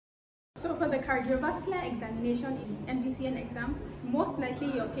So for the cardiovascular examination in MDCN exam, most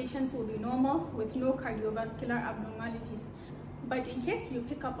likely your patients will be normal with no cardiovascular abnormalities. But in case you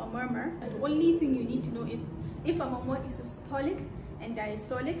pick up a murmur, the only thing you need to know is if a murmur is systolic and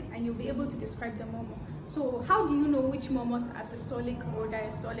diastolic, and you'll be able to describe the murmur. So how do you know which murmurs are systolic or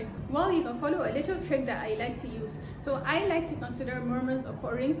diastolic? Well, you can follow a little trick that I like to use. So I like to consider murmurs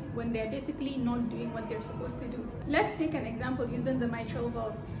occurring when they're basically not doing what they're supposed to do. Let's take an example using the mitral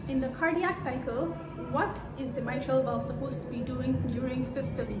valve. In the cardiac cycle, what is the mitral valve supposed to be doing during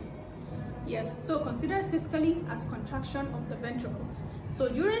systole? Yes, so consider systole as contraction of the ventricles. So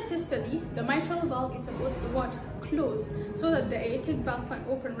during systole, the mitral valve is supposed to what? Close, so that the aortic valve can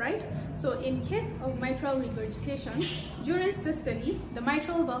open, right? So in case of mitral regurgitation, during systole, the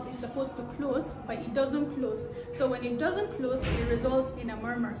mitral valve is supposed to close, but it doesn't close. So when it doesn't close, it results in a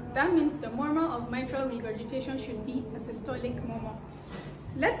murmur. That means the murmur of mitral regurgitation should be a systolic murmur.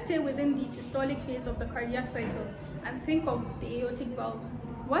 Let's stay within the systolic phase of the cardiac cycle and think of the aortic valve.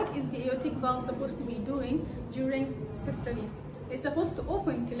 What is the aortic valve supposed to be doing during systole? It's supposed to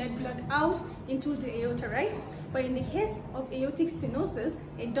open to let blood out into the aorta, right? But in the case of aortic stenosis,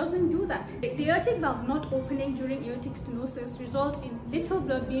 it doesn't do that. The aortic valve not opening during aortic stenosis results in little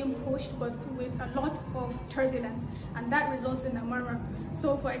blood being pushed, but with a lot of turbulence, and that results in a murmur.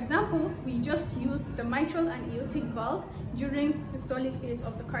 So for example, we just use the mitral and aortic valve during systolic phase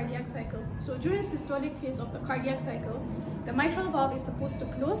of the cardiac cycle. So during systolic phase of the cardiac cycle, the mitral valve is supposed to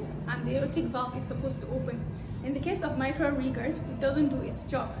close and the aortic valve is supposed to open. In the case of mitral regurg, it doesn't do its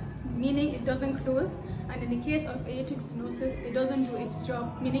job, meaning it doesn't close, and in the case of aortic stenosis, it doesn't do its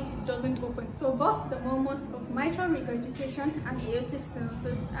job, meaning it doesn't open. So both the murmurs of mitral regurgitation and aortic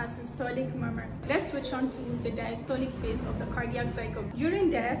stenosis are systolic murmurs. Let's switch on to the diastolic phase of the cardiac cycle.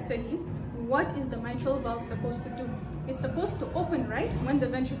 During diastole, what is the mitral valve supposed to do? It's supposed to open, right, when the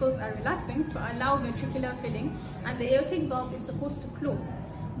ventricles are relaxing to allow ventricular filling, and the aortic valve is supposed to close.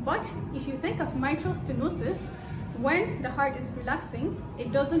 But if you think of mitral stenosis, when the heart is relaxing,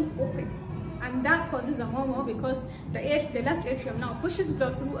 it doesn't open. And that causes a murmur because the left atrium now pushes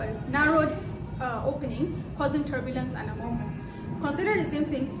blood through a narrowed opening, causing turbulence and a murmur. Consider the same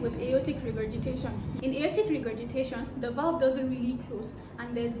thing with aortic regurgitation. In aortic regurgitation, the valve doesn't really close,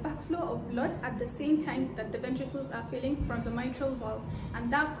 and there's backflow of blood at the same time that the ventricles are filling from the mitral valve,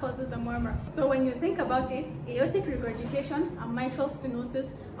 and that causes a murmur. So when you think about it, aortic regurgitation and mitral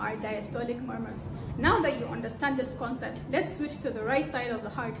stenosis are diastolic murmurs. Now that you understand this concept, let's switch to the right side of the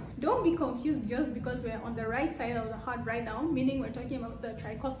heart. Don't be confused just because we're on the right side of the heart right now, meaning we're talking about the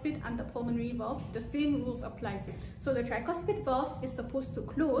tricuspid and the pulmonary valves. The same rules apply. So the tricuspid valve is supposed to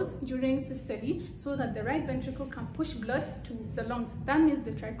close during systole so that the right ventricle can push blood to the lungs. That means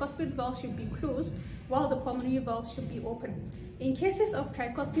the tricuspid valve should be closed while the pulmonary valve should be open. In cases of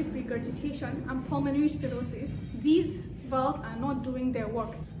tricuspid regurgitation and pulmonary stenosis, these valves are not doing their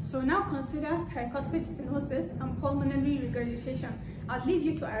work. So now consider tricuspid stenosis and pulmonary regurgitation. I'll leave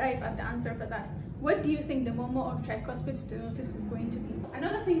you to arrive at the answer for that. What do you think the murmur of tricuspid stenosis is going to be?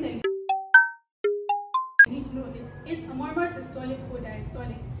 Another thing that you need to know is a murmur systolic or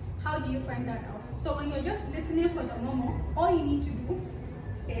diastolic? How do you find that out? So when you're just listening for the murmur, all you need to do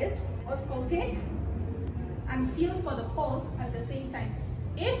is auscultate and feel for the pulse at the same time.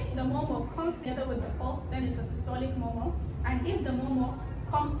 If the murmur comes together with the pulse, then it's a systolic murmur, and if the murmur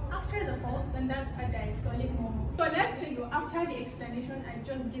comes after the pulse, then that's a diastolic murmur. So let's say you after the explanation I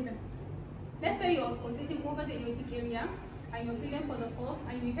just given. Let's say you're auscultating over the aortic area and you're feeling for the pulse,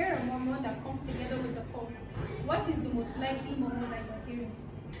 and you hear a murmur that comes together with the pulse. What is the most likely murmur that you're hearing?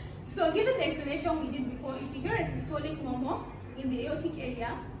 So given the explanation we did before, if you hear a systolic murmur in the aortic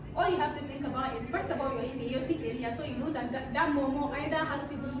area, all you have to think about is, first of all, you're in the aortic area, so you know that that murmur either has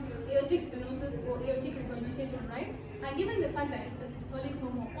to be aortic stenosis or aortic regurgitation, right? And given the fact that it's a systolic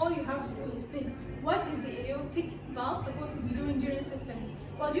murmur, all you have to do is think, what is the aortic valve supposed to be doing during systole?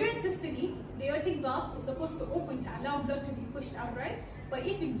 Well, during systole, the aortic valve is supposed to open to allow blood to be pushed out, right? But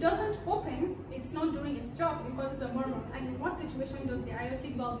if it doesn't open, it's not doing its job because it's a murmur. And in what situation does the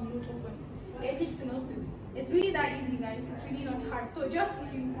aortic valve not open? Aortic stenosis. It's really that easy, guys. It's really not hard. So just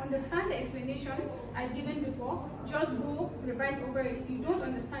if you understand the explanation I've given before, just go revise over it. If you don't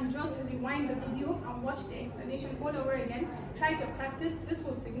understand, just rewind the video and watch the explanation all over again. Try to practice. This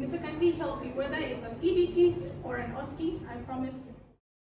will significantly help you, whether it's a CBT or an OSCE, I promise you.